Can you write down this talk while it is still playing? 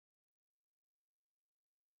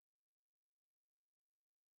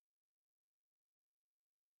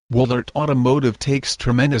Wollert Automotive takes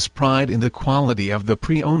tremendous pride in the quality of the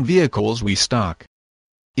pre-owned vehicles we stock.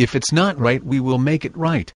 If it's not right, we will make it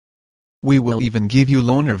right. We will even give you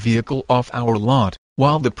loaner vehicle off our lot,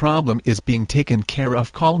 while the problem is being taken care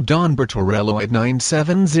of. Call DON BERTORELLO at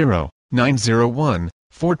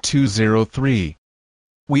 970-901-4203.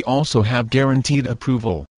 We also have guaranteed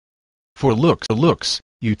approval. For looks,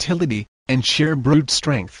 utility, and sheer brute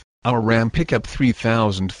strength, our Ram pickup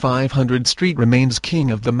 3500 Street remains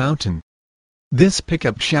king of the mountain. This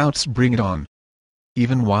pickup shouts "Bring it on!"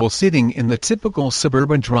 even while sitting in the typical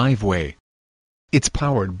suburban driveway. It's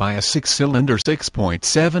powered by a 6-cylinder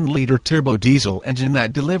 6.7-liter turbo diesel engine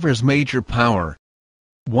that delivers major power.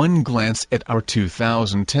 One glance at our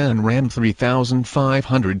 2010 Ram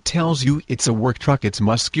 3500 tells you it's a work truck. Its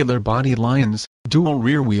muscular body lines, dual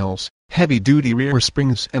rear wheels, heavy-duty rear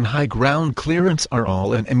springs and high ground clearance are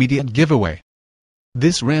all an immediate giveaway.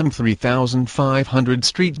 This Ram 3500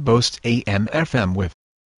 Street boasts AM/FM with